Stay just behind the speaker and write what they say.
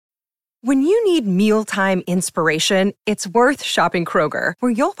When you need mealtime inspiration, it's worth shopping Kroger,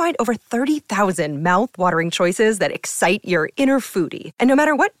 where you'll find over 30,000 mouth-watering choices that excite your inner foodie. And no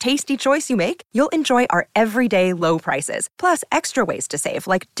matter what tasty choice you make, you'll enjoy our everyday low prices, plus extra ways to save,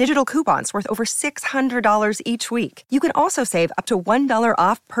 like digital coupons worth over $600 each week. You can also save up to $1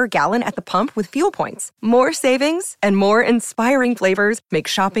 off per gallon at the pump with fuel points. More savings and more inspiring flavors make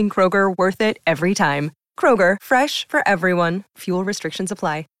shopping Kroger worth it every time. Kroger, fresh for everyone. Fuel restrictions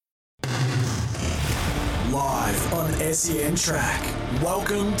apply. Live on SEN Track.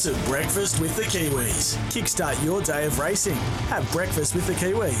 Welcome to Breakfast with the Kiwis. Kickstart your day of racing. Have breakfast with the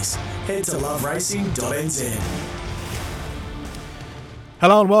Kiwis. Head to loveracing.nz.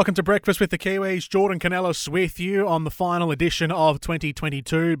 Hello and welcome to Breakfast with the Kiwis. Jordan Canellis with you on the final edition of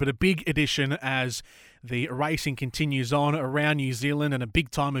 2022, but a big edition as the racing continues on around New Zealand and a big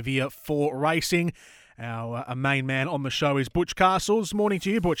time of year for racing. Our main man on the show is Butch Castles. Morning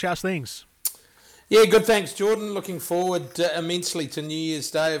to you, Butch. How's things? Yeah, good, thanks, Jordan. Looking forward immensely to New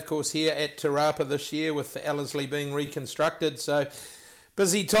Year's Day, of course, here at Te Rapa this year with Ellerslie being reconstructed. So,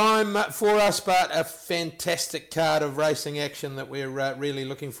 busy time for us, but a fantastic card of racing action that we're really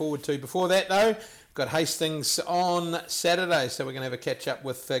looking forward to. Before that, though, we've got Hastings on Saturday, so we're going to have a catch-up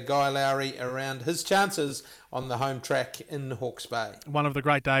with Guy Lowry around his chances on the home track in Hawke's Bay. One of the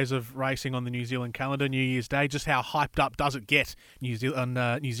great days of racing on the New Zealand calendar, New Year's Day. Just how hyped up does it get, New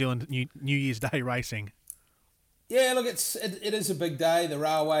Zealand New Year's Day racing? Yeah, look, it is a big day. The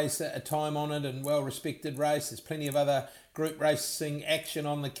railway's a time-honoured and well-respected race. There's plenty of other group racing action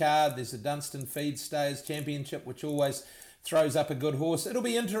on the card. There's the Dunstan Feed Stayers Championship, which always throws up a good horse. It'll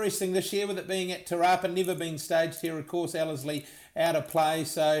be interesting this year with it being at Te Rapa, never been staged here. Of course, Ellerslie out of play,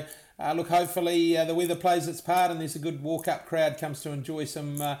 so look, hopefully the weather plays its part and there's a good walk-up crowd comes to enjoy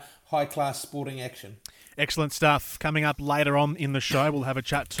some high-class sporting action. Excellent stuff. Coming up later on in the show, we'll have a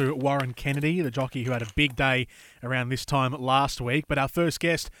chat to Warren Kennedy, the jockey who had a big day around this time last week. But our first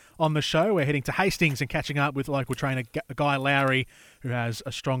guest on the show, we're heading to Hastings and catching up with local trainer Guy Lowry, who has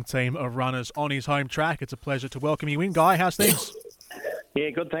a strong team of runners on his home track. It's a pleasure to welcome you in. Guy, how's things? Yeah,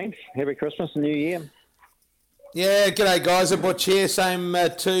 good, thanks. Happy Christmas and New Year. Yeah, g'day guys. A Butch here. Same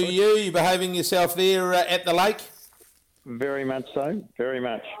to you. You behaving yourself there at the lake? Very much so. Very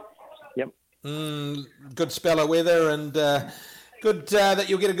much. Yep. Good spell of weather and good that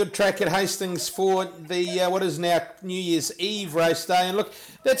you'll get a good track at Hastings for the what is now New Year's Eve race day. And look,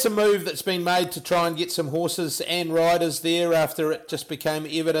 that's a move that's been made to try and get some horses and riders there after it just became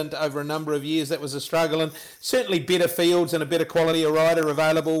evident over a number of years that was a struggle. And certainly better fields and a better quality of rider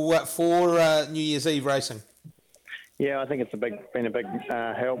available for New Year's Eve racing. Yeah, I think it's been a big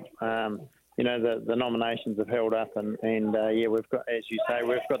help. You know, the nominations have held up, and yeah, we've got, as you say,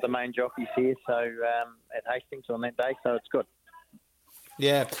 we've got the main jockeys here, so at Hastings on that day, so it's good.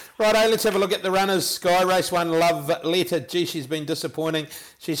 Yeah. Righto, let's have a look at the runners. Sky Race 1, Love Letter. Gee, she's been disappointing.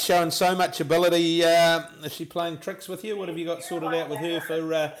 She's shown so much ability. Is she playing tricks with you? What have you got sorted out with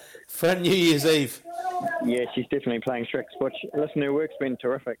her for New Year's Eve? Yeah, she's definitely playing tricks. Listen, her work's been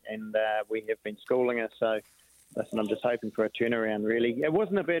terrific, and we have been schooling her, so listen, I'm just hoping for a turnaround, really. It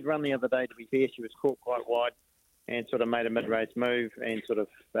wasn't a bad run the other day, to be fair. She was caught quite wide and sort of made a mid-race move and sort of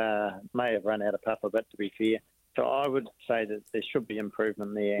may have run out of puff a bit, to be fair. So I would say that there should be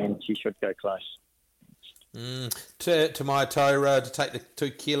improvement there and she should go close. To my Toro to take the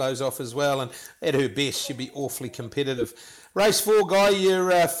 2 kilos off as well, and at her best she'd be awfully competitive. Race 4, Guy,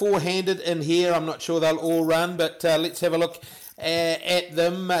 you're four-handed in here. I'm not sure they'll all run, but let's have a look at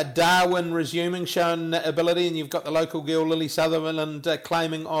them. Darwin resuming, showing ability, and you've got the local girl Lily Sutherland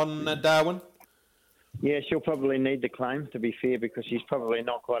claiming on Darwin. Yeah, she'll probably need the claim, to be fair, because she's probably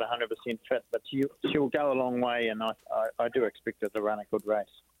not quite 100% fit, but she'll go a long way, and I do expect her to run a good race.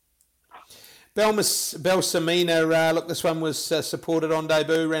 Belsamina, look, this one was supported on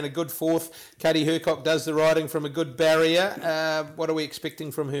debut, ran a good 4th. Katie Hercock does the riding from a good barrier. What are we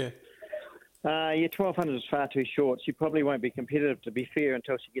expecting from her? Yeah, 1200 is far too short. She probably won't be competitive, to be fair,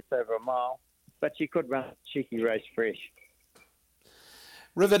 until she gets over a mile, but she could run a cheeky race fresh.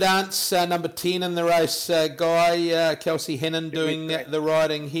 River Dance, number 10 in the race, Guy, Kelsey Hennon doing the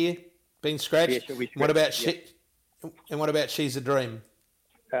riding here, being scratched. Yeah, she'll be scratched. What about She's a Dream?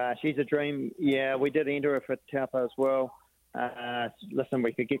 She's a Dream, yeah, we did enter her for Taupo as well. Listen,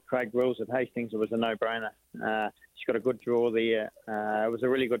 we could get Craig Wills at Hastings. It was a no-brainer. She's got a good draw there. It was a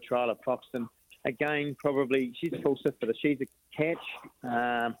really good trial at Foxton. Again, probably, she's a full sifter. She's a catch.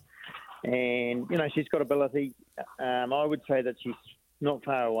 And, you know, she's got ability. I would say that she's not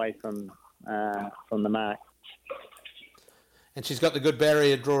far away from the mark. And she's got the good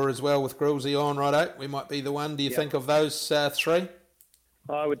barrier draw as well with Grillsy on, righto. We might be the one. Do you think of those 3?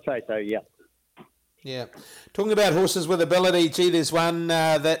 I would say so, yeah. Yeah. Talking about horses with ability, there's one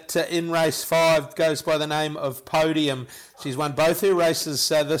that in race 5 goes by the name of Podium. She's won both her races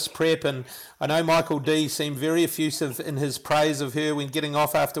this prep, and I know Michael D seemed very effusive in his praise of her when getting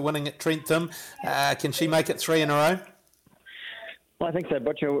off after winning at Trentham. Can she make it 3 in a row? Well, I think so,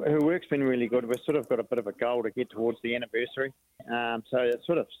 Butch. Her work's been really good. We've sort of got a bit of a goal to get towards the anniversary. So it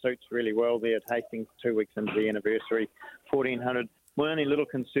sort of suits really well there at Hastings 2 weeks into the anniversary, 1400. My only little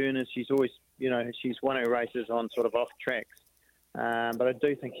concern is she's always, she's won her races on sort of off tracks. But I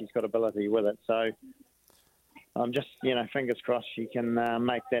do think she's got ability with it. So I'm just, fingers crossed she can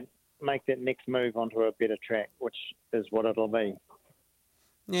make that next move onto a better track, which is what it'll be.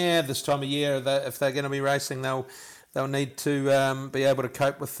 Yeah, this time of year, if they're going to be racing, they'll need to be able to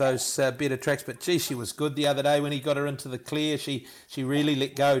cope with those better tracks. But gee, she was good the other day when he got her into the clear. She really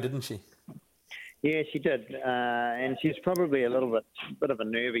let go, didn't she? Yeah, she did, and she's probably a bit of a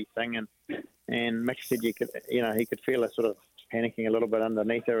nervy thing. And Mick said he could feel her sort of panicking a little bit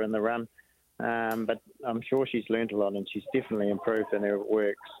underneath her in the run. But I'm sure she's learnt a lot, and she's definitely improved in her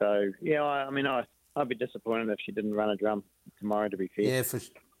work. So yeah, I'd be disappointed if she didn't run a drum tomorrow, to be fair. Yeah,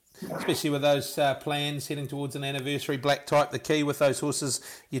 especially with those plans heading towards an anniversary. Black Type, the key with those horses,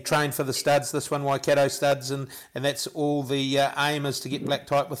 you train for the studs. This one, Waikato studs, and that's all the aim is to get Black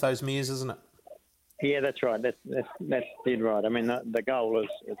Type with those mares, isn't it? Yeah, that's right. That's dead right. I mean, the goal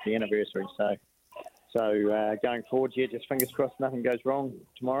is the anniversary. So going forward, just fingers crossed nothing goes wrong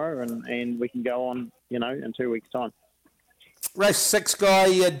tomorrow, and we can go on, in 2 weeks' time. Race 6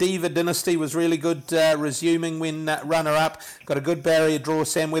 guy, Diva Dynasty, was really good, resuming when runner-up. Got a good barrier draw.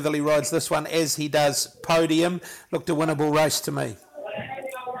 Sam Weatherly rides this one, as he does Podium. Looked a winnable race to me.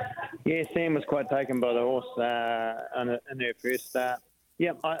 Yeah, Sam was quite taken by the horse in her first start.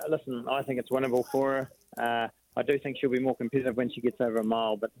 Yeah, I think it's winnable for her. I do think she'll be more competitive when she gets over a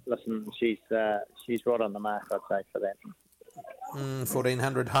mile, but listen, she's right on the mark, I'd say, for that.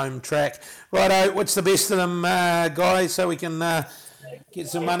 1400 home track. Righto, what's the best of them, guys, so we can get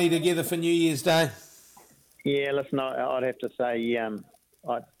some money together for New Year's Day? Yeah, listen, I'd have to say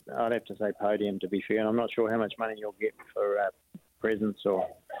I'd have to say Podium, to be fair, and I'm not sure how much money you'll get for presents or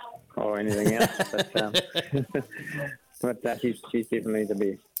anything else, but she's definitely the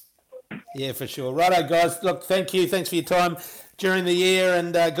best. Yeah, for sure. Righto, guys. Look, thank you. Thanks for your time during the year,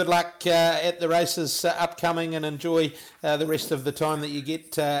 and good luck at the races upcoming, and enjoy the rest of the time that you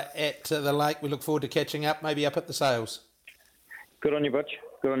get at the lake. We look forward to catching up, maybe up at the sales. Good on you, Butch.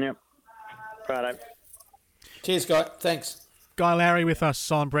 Good on you. Righto. Cheers, guy. Thanks. Guy Lowry with us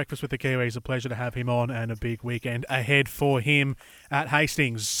on Breakfast with the Kiwis. A pleasure to have him on, and a big weekend ahead for him at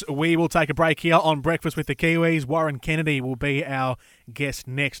Hastings. We will take a break here on Breakfast with the Kiwis. Warren Kennedy will be our guest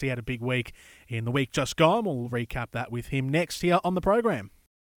next. He had a big week in the week just gone. We'll recap that with him next here on the program.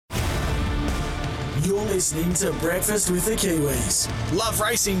 You're listening to Breakfast with the Kiwis.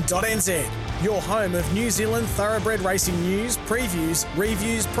 LoveRacing.nz, your home of New Zealand thoroughbred racing news, previews,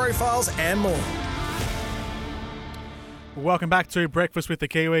 reviews, profiles and more. Welcome back to Breakfast with the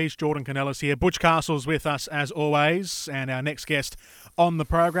Kiwis. Jordan Canellis here. Butch Castle's with us as always, and our next guest on the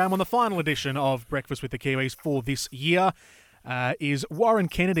program on the final edition of Breakfast with the Kiwis for this year is Warren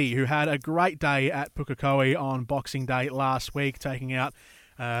Kennedy, who had a great day at Pukekohe on Boxing Day last week, taking out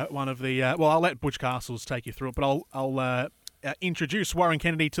one of the... I'll let Butch Castles take you through it, but I'll introduce Warren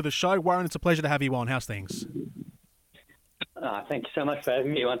Kennedy to the show. Warren, it's a pleasure to have you on. How's things? Thank you so much for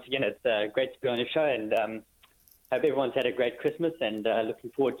having me once again. It's great to be on your show, and hope everyone's had a great Christmas, and looking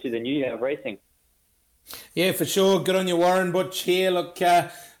forward to the new year of racing. Yeah, for sure. Good on you, Warren. Butch here. Look,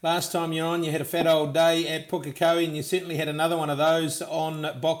 last time you're on, you had a fat old day at Pukekohe, and you certainly had another one of those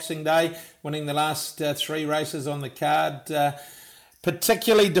on Boxing Day, winning the last 3 races on the card.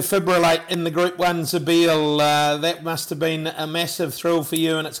 Particularly Defibrillate in the Group 1 Zabeel. That must have been a massive thrill for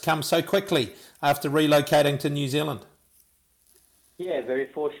you, and it's come so quickly after relocating to New Zealand. Yeah, very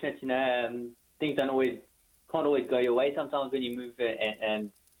fortunate. Things can't always go your way sometimes when you move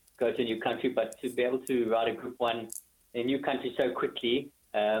and go to a new country, but to be able to ride a Group 1 in a new country so quickly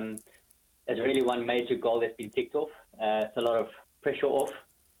is really one major goal that's been ticked off. It's a lot of pressure off.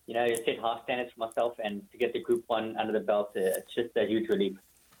 You set high standards for myself, and to get the Group 1 under the belt, it's just a huge relief.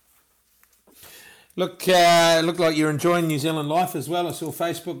 Looked like you're enjoying New Zealand life as well. I saw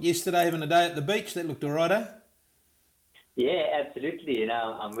Facebook yesterday having a day at the beach. That looked all right, eh? Yeah, absolutely.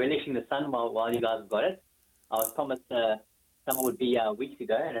 I'm relishing the sun while you guys have got it. I was promised summer would be weeks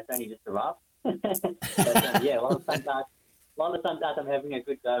ago, and it's only just arrived. But, yeah, while the sun's out, I'm having a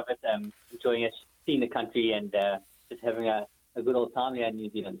good go of it, enjoying it, seeing the country, and just having a good old time here in New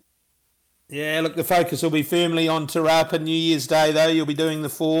Zealand. Yeah, look, the focus will be firmly on Te Rapa New Year's Day, though. You'll be doing the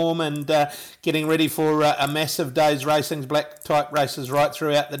form and getting ready for a massive day's racing, black type races right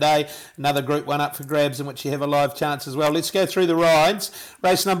throughout the day. Another Group 1 up for grabs in which you have a live chance as well. Let's go through the rides.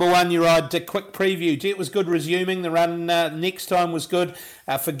 Race number 1, you ride Quick Preview. Gee, it was good resuming. The run next time was good.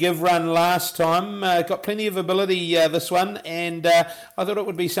 Forgive run last time. Got plenty of ability this one, and I thought it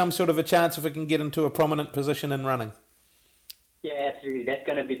would be some sort of a chance if it can get into a prominent position in running. Yeah, absolutely. That's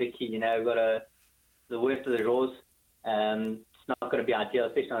going to be the key. We've got the worst of the draws. It's not going to be ideal,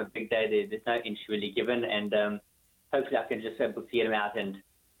 especially on a big day. There's no inch really given, and hopefully I can just be able to get him out and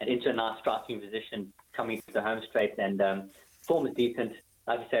into a nice striking position coming to the home straight. And form is decent.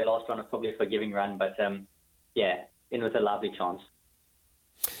 Like you say, last run was probably a forgiving run, but in with a lovely chance.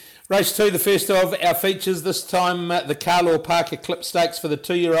 Race 2, the first of our features, this time the Carlaw Park Eclipse Stakes for the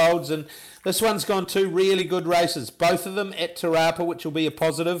 2-year-olds, and this one's gone 2 really good races, both of them at Te Rapa, which will be a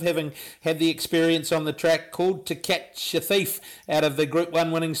positive, having had the experience on the track. Called To Catch a Thief out of the Group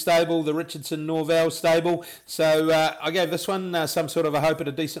 1 winning stable, the Richardson Norvell stable, so I gave this one some sort of a hope at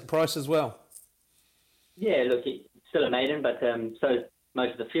a decent price as well. Yeah, look, it's still a maiden, but so is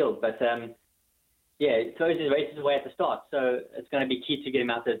most of the field, but it throws his races away at the start, so it's going to be key to get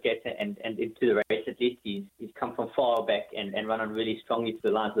him out those gates and into the race at least. He's come from far back and run on really strongly to the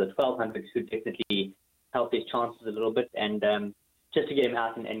lines of the 1200s, who definitely help his chances a little bit, and just to get him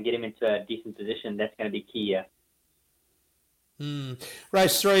out and get him into a decent position, that's going to be key here.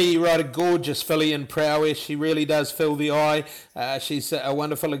 Race 3, you ride a gorgeous filly in Prowess. She really does fill the eye. She's a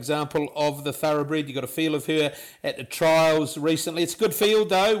wonderful example of the thoroughbred. You got a feel of her at the trials recently. It's a good field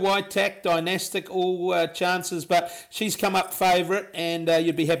though. White Tack, Dynastic, all chances, but she's come up favourite, and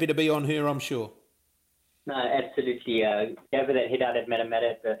you'd be happy to be on her, I'm sure. No, absolutely. Gave her that hit out at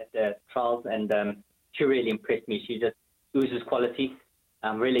Matamata at the trials, and she really impressed me. She just oozes quality.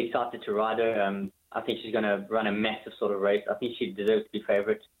 I'm really excited to ride her. I think she's going to run a massive sort of race. I think she deserves to be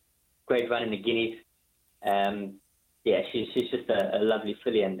favourite. Great run in the Guineas. She's just a lovely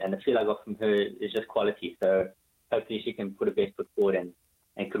filly, and the feel I got from her is just quality. So hopefully she can put her best foot forward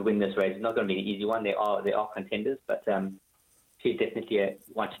and could win this race. It's not going to be an easy one. They are contenders, but she's definitely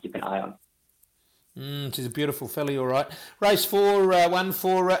one to keep an eye on. She's a beautiful filly, all right. Race 4, one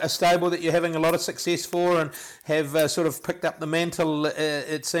for a stable that you're having a lot of success for and have sort of picked up the mantle,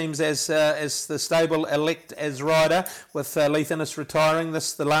 it seems, as the stable elect as rider, with Leith Innes retiring.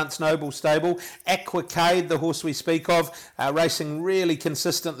 This the Lance Noble stable. Aquacade, the horse we speak of, racing really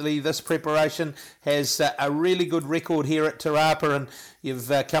consistently. This preparation has a really good record here at Te Rapa, and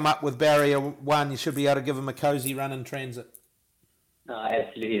you've come up with barrier 1. You should be able to give him a cosy run in transit. No,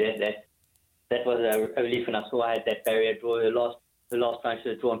 absolutely. That was a relief when I saw I had that barrier draw. The last run she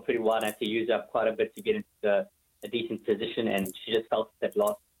was drawn pretty wide. I had to use up quite a bit to get into a decent position, and she just felt that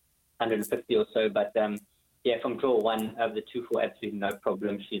last 150 or so. But from draw 1 over the 2-4, absolutely no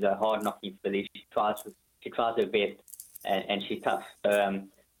problem. She's a hard knocking filly. She tries her best, and she's tough. So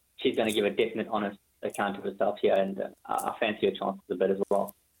she's going to give a definite, honest account of herself here, and I fancy her chances a bit as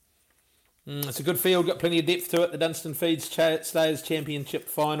well. It's a good field, got plenty of depth to it. The Dunstan Feeds Stayers Championship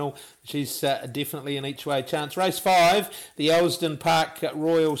final. She's definitely an each way chance. Race 5, the Elsdon Park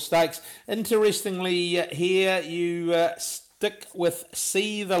Royal Stakes. Interestingly, here you stick with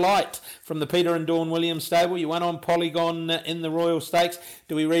See the Light from the Peter and Dawn Williams stable. You won on Polygon in the Royal Stakes.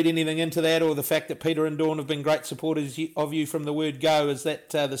 Do we read anything into that, or the fact that Peter and Dawn have been great supporters of you from the word go? Is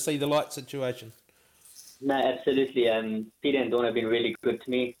that the See the Light situation? No, absolutely. Peter and Dawn have been really good to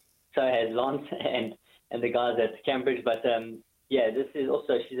me. So has Lance and the guys at Cambridge. But this is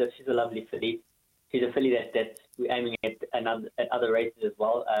also she's a lovely filly. She's a filly that we're aiming at other races as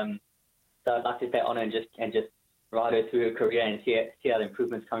well. So I'd like to stay on her and just ride her through her career and see how the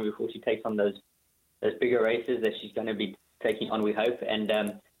improvements come before she takes on those bigger races that she's going to be taking on, we hope. And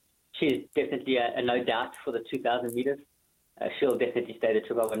she's definitely a no doubt for the 2,000 metres. She'll definitely stay the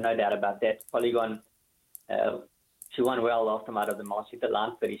trip over, no doubt about that. Polygon. She won well last time out of the march. She's at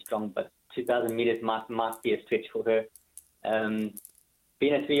line pretty strong, but 2,000 metres might be a stretch for her.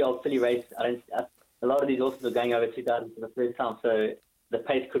 Being a 3-year-old filly race, a lot of these horses are going over 2,000 for the first time, so the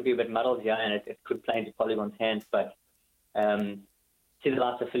pace could be a bit muddled here, and it could play into Polygon's hands. But she's the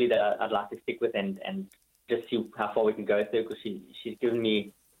last filly that I'd like to stick with and just see how far we can go with her, because she's given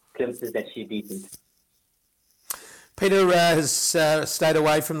me glimpses that she's decent. Peter has stayed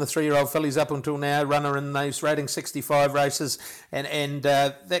away from the 3-year-old fillies up until now, runner in those rating 65 races, and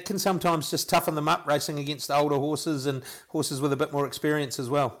that can sometimes just toughen them up racing against older horses and horses with a bit more experience as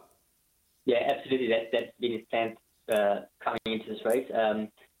well. Yeah, absolutely. That's been his plan coming into this race. Her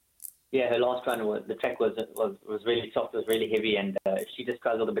last run, the track was really soft, was really heavy, and she just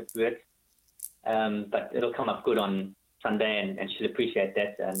struggled a bit through it. but it'll come up good on Sunday, and she'll appreciate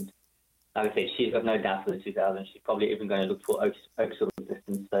that. And like I said, she's got no doubt for the 2000. She's probably even going to look for Oaks sort of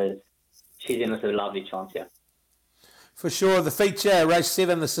distance. So she's in with a lovely chance here. For sure. The feature, race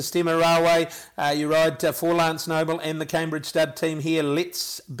 7, the Sistema Railway. You ride for Lance Noble and the Cambridge Stud team here.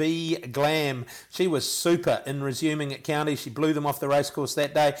 Let's Be Glam. She was super in resuming at County. She blew them off the racecourse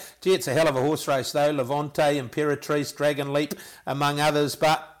that day. Gee, it's a hell of a horse race though. Levante, Imperatrice, Dragon Leap, among others.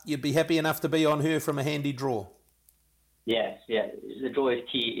 But you'd be happy enough to be on her from a handy draw. Yeah. The draw is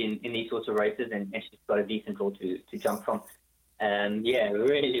key in these sorts of races, and she's got a decent draw to jump from.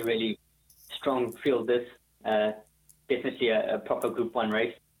 Really, really strong field this. Definitely a proper Group 1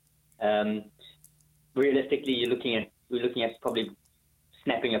 race. Realistically, we're looking at probably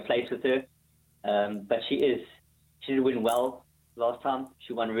snapping a place with her. But she did win well last time.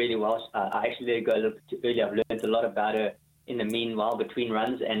 She won really well. I actually let her go a little bit too early. I've learned a lot about her in the meanwhile between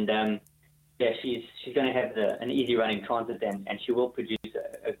runs, and she's going to have an easy run in transit, and she will produce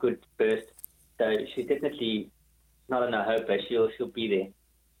a good burst. So she's definitely not on a hope, but she'll be there.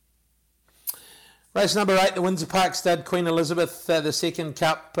 Race number 8, the Windsor Park Stud, Queen Elizabeth, the second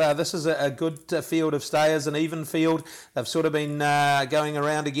cup. This is a good field of stayers, an even field. They've sort of been going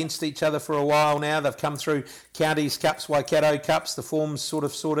around against each other for a while now. They've come through Counties Cups, Waikato Cups. The form's sort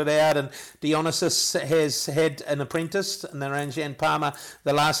of sorted out, and Dionysus has had an apprentice, and Naranjan Palmer,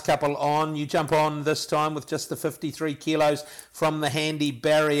 the last couple on. You jump on this time with just the 53 kilos from the handy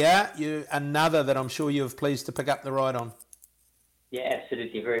barrier. Another that I'm sure you're pleased to pick up the ride on. Yeah,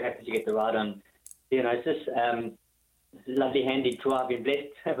 absolutely. Very happy to get the ride on Dionysus. Lovely handy draw. I've been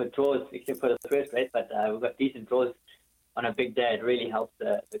blessed with draws, except for the first race, but we've got decent draws on a big day. It really helps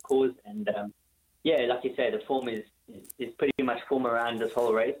the cause. And like you say, the form is pretty much form around this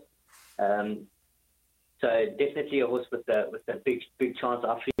whole race. So definitely a horse with a big chance,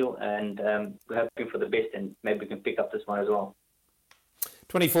 I feel, and we're hoping for the best, and maybe we can pick up this one as well.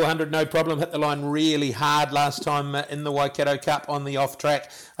 2400, no problem. Hit the line really hard last time in the Waikato Cup on the off track.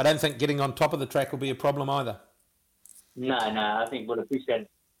 I don't think getting on top of the track will be a problem either. No, I think we'll appreciate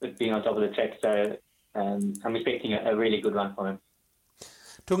it being on top of the track. So I'm expecting a really good run from him.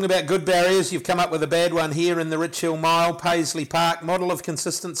 Talking about good barriers, you've come up with a bad one here in the Rich Hill Mile, Paisley Park. Model of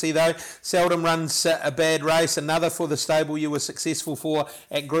consistency though, seldom runs a bad race. Another for the stable you were successful for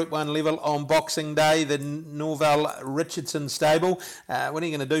at Group 1 level on Boxing Day, the Norvell Richardson stable. What are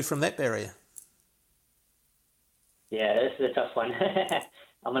you going to do from that barrier? Yeah, this is a tough one.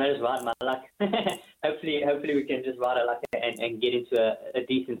 I'm going to just ride my luck. Hopefully we can just ride our luck and get into a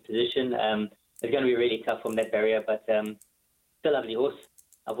decent position. It's going to be really tough from that barrier, but still a lovely horse.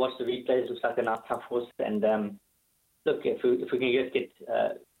 I've watched the replays. Looks like a nice, tough horse. And look, if we can just get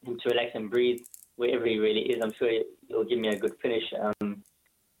him to relax and breathe wherever he really is, I'm sure he'll give me a good finish.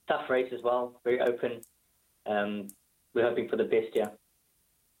 Tough race as well, very open. We're hoping for the best, yeah.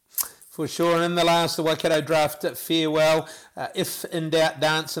 For sure. And in the last, the Waikato Draft Farewell. If in doubt,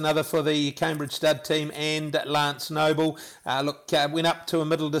 Dance, another for the Cambridge Stud team and Lance Noble. Went up to a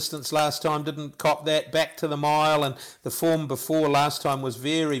middle distance last time, didn't cop that. Back to the mile, and the form before last time was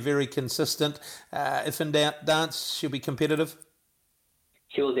very, very consistent. If in doubt, Dance, she'll be competitive.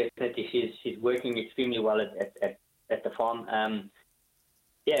 She will definitely. She's working extremely well at the farm. Her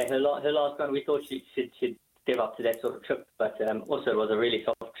last one, we thought she'd step up to that sort of trip, but also it was a really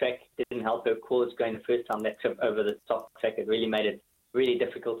soft track. Didn't help her cause going the first time. That trip over the soft track, it really made it really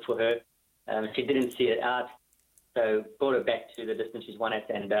difficult for her. She didn't see it out, so brought her back to the distance she's won at,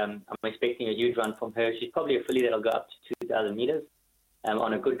 and I'm expecting a huge run from her. She's probably a filly that'll go up to 2,000 metres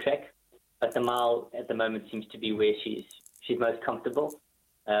on a good track, but the mile at the moment seems to be where she's most comfortable.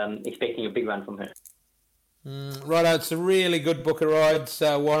 Expecting a big run from her. Righto, it's a really good book of rides,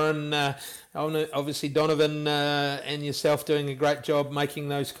 Warren. Obviously Donovan and yourself doing a great job making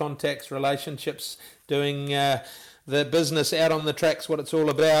those contacts, relationships, doing the business out on the tracks, what it's all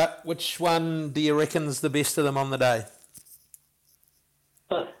about. Which one do you reckon's the best of them on the day?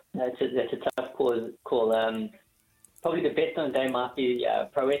 That's a tough call. Probably the best on the day might be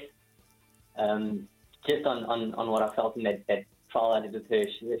Prowess. Just on what I felt in that trial I did with her,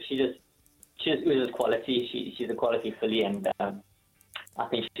 she just oozes quality. She's a quality filly, and I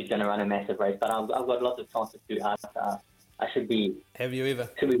think she's going to run a massive race. But I've got lots of chances to her. I should be. Have you ever?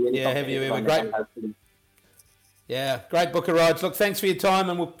 Really have you ever? Great. Yeah, great book of rides. Look, thanks for your time,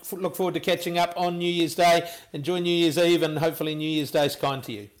 and we'll look forward to catching up on New Year's Day. Enjoy New Year's Eve, and hopefully New Year's Day's kind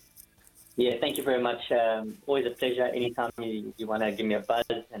to you. Yeah, thank you very much. Always a pleasure. Anytime you want to give me a buzz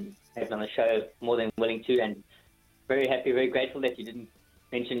and have me on the show, more than willing to. And very happy, very grateful that you didn't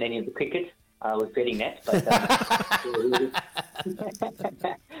mention any of the cricket. I was betting that, but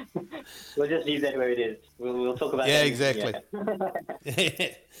We'll just leave that where it is. We'll talk about Yeah, that. exactly.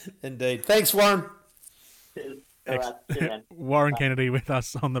 Yeah. Indeed. Thanks, Warren. All right. Cheers, man. Warren Kennedy with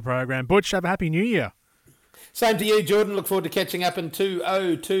us on the program. Butch, have a happy New Year. Same to you, Jordan. Look forward to catching up in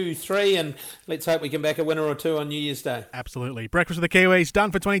 2023, and let's hope we can back a winner or two on New Year's Day. Absolutely. Breakfast with the Kiwis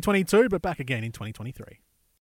done for 2022, but back again in 2023.